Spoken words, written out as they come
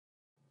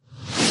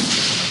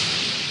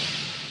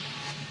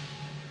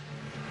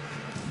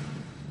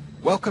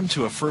Welcome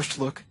to a first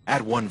look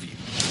at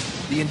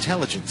ONeVIEW, the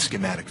intelligent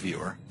schematic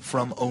viewer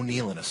from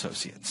ONeIL &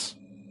 Associates.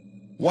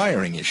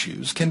 Wiring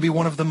issues can be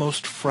one of the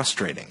most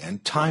frustrating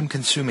and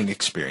time-consuming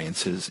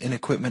experiences in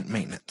equipment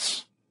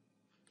maintenance.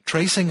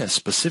 Tracing a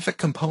specific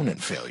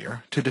component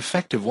failure to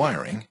defective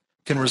wiring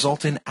can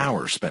result in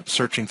hours spent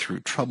searching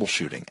through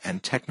troubleshooting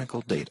and technical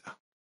data.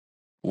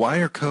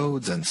 Wire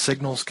codes and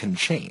signals can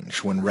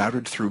change when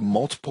routed through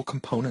multiple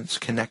components,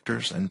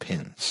 connectors, and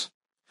pins.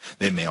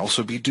 They may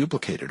also be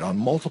duplicated on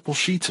multiple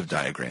sheets of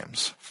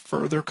diagrams,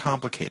 further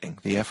complicating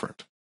the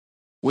effort.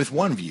 With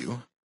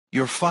ONeVIEW,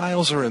 your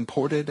files are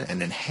imported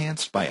and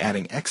enhanced by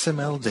adding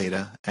XML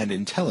data and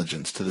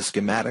intelligence to the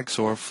schematics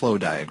or flow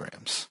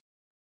diagrams.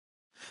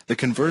 The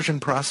conversion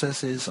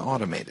process is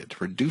automated,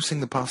 reducing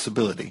the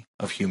possibility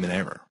of human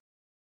error.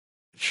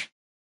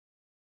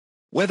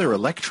 Whether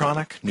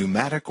electronic,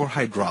 pneumatic, or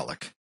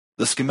hydraulic,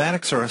 the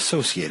schematics are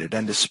associated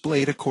and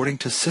displayed according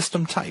to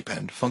system type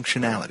and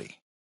functionality.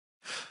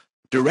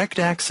 Direct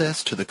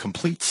access to the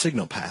complete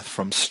signal path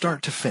from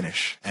start to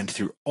finish and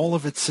through all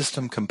of its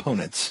system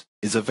components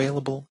is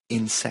available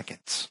in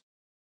seconds.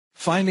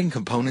 Finding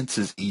components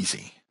is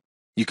easy.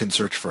 You can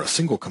search for a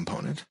single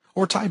component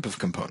or type of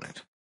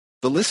component.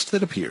 The list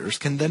that appears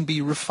can then be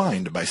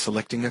refined by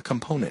selecting a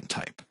component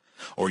type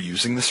or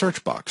using the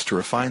search box to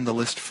refine the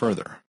list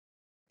further.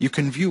 You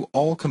can view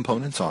all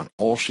components on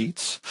all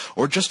sheets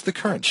or just the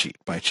current sheet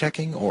by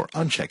checking or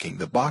unchecking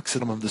the box at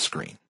the bottom of the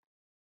screen.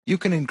 You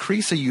can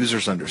increase a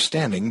user's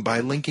understanding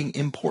by linking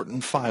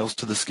important files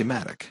to the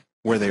schematic,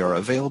 where they are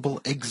available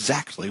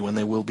exactly when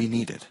they will be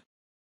needed.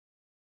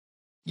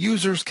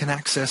 Users can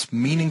access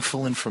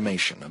meaningful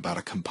information about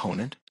a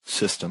component,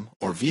 system,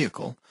 or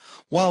vehicle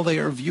while they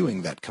are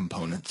viewing that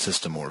component,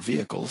 system, or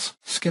vehicle's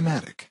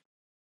schematic,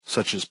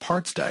 such as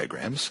parts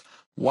diagrams,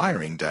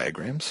 wiring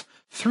diagrams,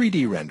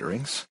 3D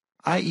renderings,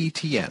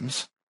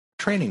 IETMs,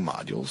 training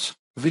modules,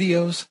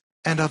 videos,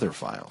 and other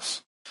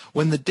files.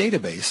 When the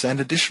database and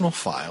additional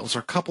files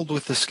are coupled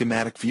with the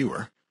schematic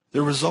viewer,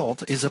 the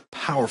result is a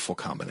powerful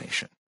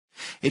combination.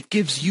 It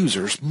gives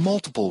users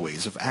multiple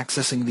ways of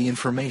accessing the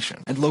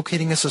information and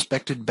locating a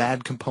suspected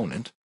bad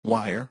component,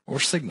 wire, or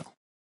signal.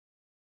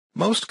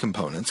 Most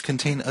components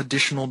contain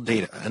additional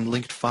data and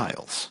linked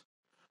files.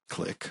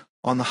 Click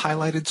on the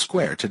highlighted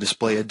square to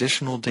display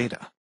additional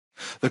data.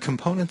 The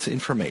component's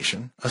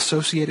information,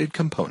 associated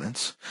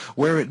components,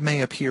 where it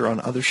may appear on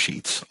other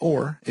sheets,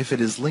 or if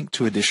it is linked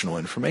to additional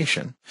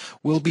information,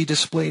 will be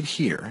displayed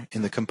here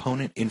in the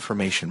component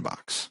information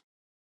box.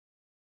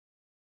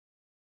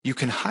 You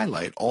can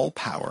highlight all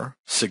power,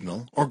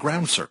 signal, or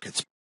ground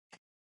circuits.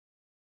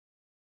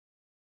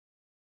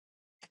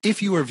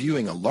 If you are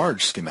viewing a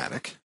large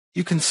schematic,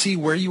 you can see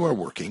where you are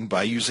working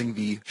by using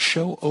the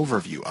Show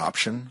Overview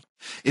option.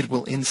 It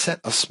will inset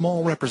a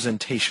small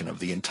representation of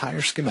the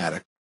entire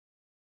schematic.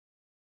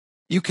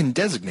 You can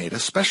designate a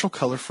special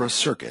color for a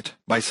circuit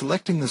by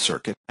selecting the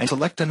circuit and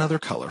select another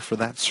color for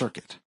that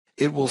circuit.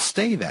 It will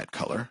stay that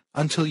color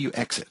until you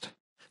exit.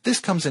 This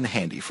comes in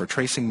handy for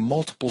tracing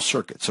multiple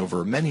circuits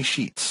over many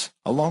sheets,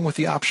 along with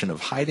the option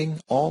of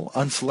hiding all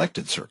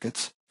unselected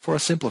circuits for a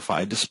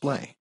simplified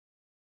display.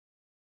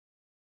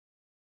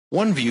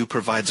 ONeVIEW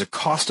provides a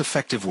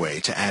cost-effective way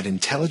to add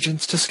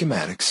intelligence to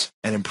schematics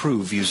and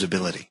improve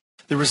usability.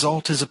 The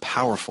result is a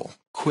powerful,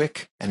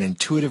 quick, and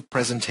intuitive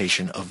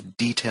presentation of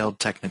detailed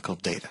technical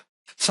data.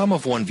 Some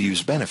of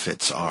ONeVIEW's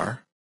benefits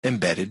are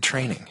embedded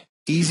training,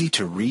 easy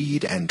to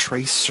read and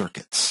trace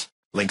circuits,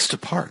 links to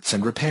parts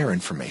and repair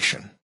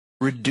information,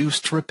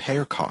 reduced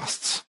repair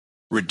costs,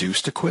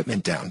 reduced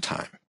equipment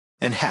downtime,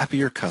 and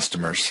happier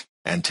customers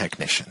and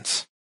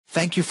technicians.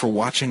 Thank you for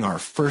watching our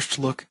first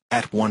look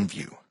at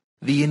ONeVIEW,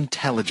 the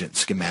intelligent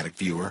schematic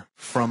viewer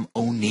from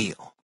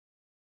ONeIL.